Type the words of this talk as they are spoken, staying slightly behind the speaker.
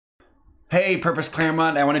Hey, Purpose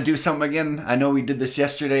Claremont, I want to do something again. I know we did this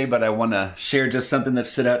yesterday, but I want to share just something that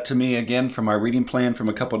stood out to me again from our reading plan from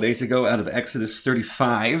a couple days ago out of Exodus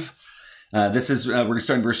 35. We're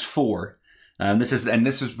starting verse 4. This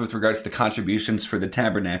is with regards to the contributions for the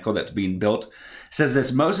tabernacle that's being built. It says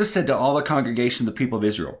this: Moses said to all the congregation of the people of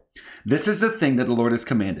Israel, "This is the thing that the Lord has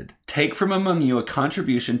commanded. Take from among you a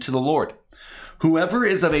contribution to the Lord. Whoever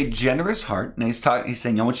is of a generous heart," and he's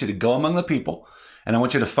saying, I want you to go among the people, and I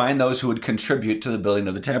want you to find those who would contribute to the building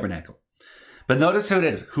of the tabernacle. But notice who it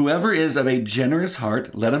is. Whoever is of a generous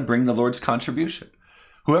heart, let him bring the Lord's contribution.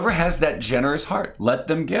 Whoever has that generous heart, let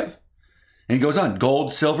them give. And he goes on: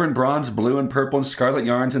 gold, silver, and bronze, blue and purple and scarlet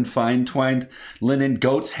yarns and fine twined linen,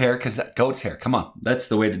 goat's hair, come on, that's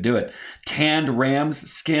the way to do it. Tanned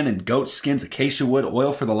ram's skin and goat skins, acacia wood,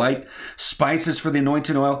 oil for the light, spices for the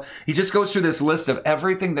anointing oil. He just goes through this list of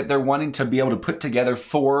everything that they're wanting to be able to put together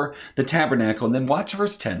for the tabernacle. And then watch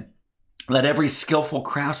verse 10. Let every skillful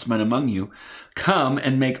craftsman among you come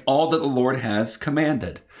and make all that the Lord has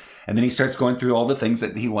commanded. And then he starts going through all the things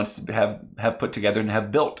that he wants to have put together and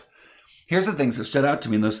have built. Here's the things that stood out to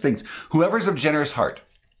me in those things. Whoever's of generous heart.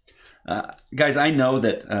 Guys, I know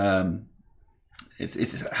that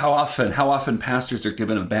it's how often pastors are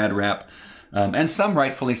given a bad rap, and some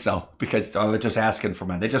rightfully so, because they're just asking for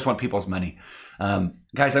money. They just want people's money.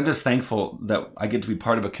 Guys, I'm just thankful that I get to be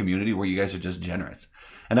part of a community where you guys are just generous.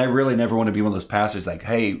 And I really never want to be one of those pastors like,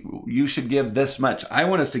 hey, you should give this much. I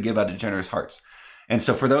want us to give out of generous hearts. And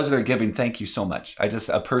so for those that are giving, thank you so much. I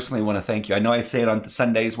personally want to thank you. I know I say it on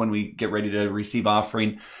Sundays when we get ready to receive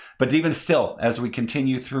offering, but even still, as we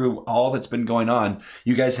continue through all that's been going on,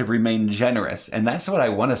 you guys have remained generous. And that's what I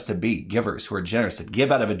want us to be, givers who are generous, to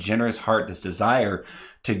give out of a generous heart, this desire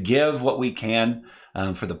to give what we can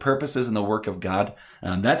for the purposes and the work of God.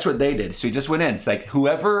 That's what they did. So he just went in. It's like,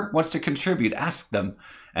 whoever wants to contribute, ask them.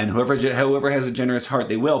 And whoever has a generous heart,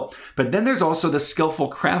 they will. But then there's also the skillful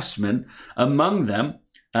craftsmen among them,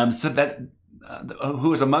 who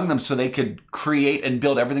was among them so they could create and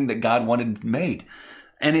build everything that God wanted made.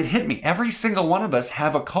 And it hit me. Every single one of us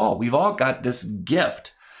have a call. We've all got this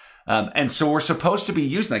gift. And so we're supposed to be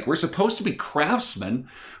we're supposed to be craftsmen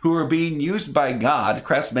who are being used by God,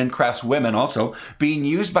 craftsmen, craftswomen also, being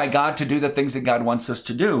used by God to do the things that God wants us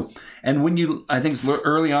to do. And I think it's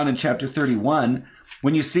early on in chapter 31,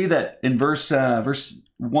 when you see that in verse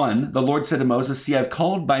 1, the Lord said to Moses, "See, I've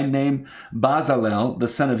called by name Bezalel, the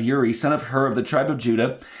son of Uri, son of Hur, of the tribe of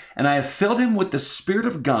Judah, and I have filled him with the Spirit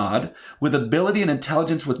of God, with ability and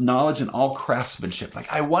intelligence, with knowledge and all craftsmanship."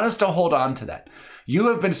 Like, I want us to hold on to that. You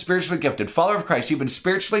have been spiritually gifted. Follower of Christ, you've been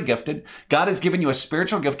spiritually gifted. God has given you a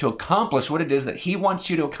spiritual gift to accomplish what it is that he wants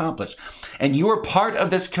you to accomplish. And you are part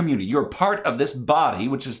of this community. You are part of this body,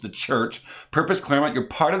 which is the church, Purpose Claremont. You're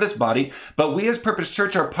part of this body. But we as Purpose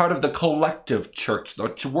Church are part of the collective church,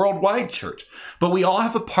 the worldwide church. But we all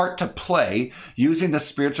have a part to play using the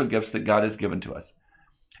spiritual gifts that God has given to us.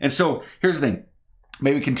 And so here's the thing.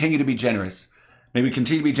 May we continue to be generous. May we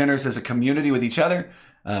continue to be generous as a community with each other.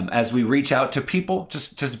 As we reach out to people,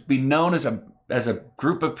 just to be known as a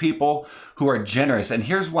group of people who are generous. And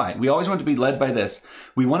here's why. We always want to be led by this.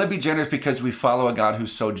 We want to be generous because we follow a God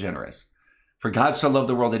who's so generous. For God so loved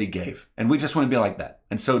the world that he gave. And we just want to be like that.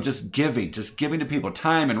 And so just giving to people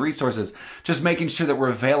time and resources, just making sure that we're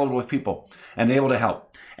available with people and able to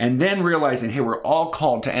help. And then realizing, hey, we're all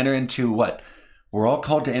called to enter into what? We're all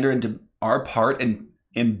called to enter into our part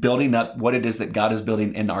in building up what it is that God is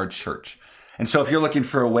building in our church. And so if you're looking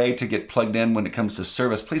for a way to get plugged in when it comes to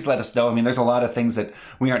service, please let us know. I mean, there's a lot of things that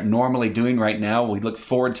we aren't normally doing right now. We look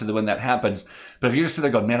forward to when that happens. But if you're just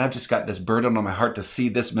sitting there going, man, I've just got this burden on my heart to see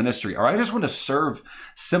this ministry, or I just want to serve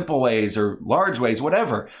simple ways or large ways,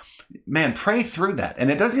 whatever, man, pray through that.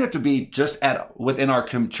 And it doesn't have to be just within our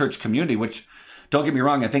church community, which, don't get me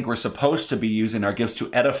wrong, I think we're supposed to be using our gifts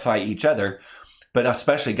to edify each other. But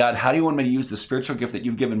especially, God, how do you want me to use the spiritual gift that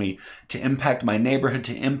you've given me to impact my neighborhood,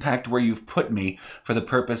 to impact where you've put me for the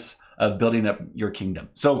purpose of building up your kingdom?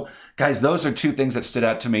 So, guys, those are two things that stood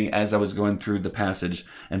out to me as I was going through the passage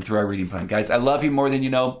and through our reading plan. Guys, I love you more than you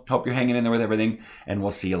know. Hope you're hanging in there with everything, and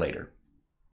we'll see you later.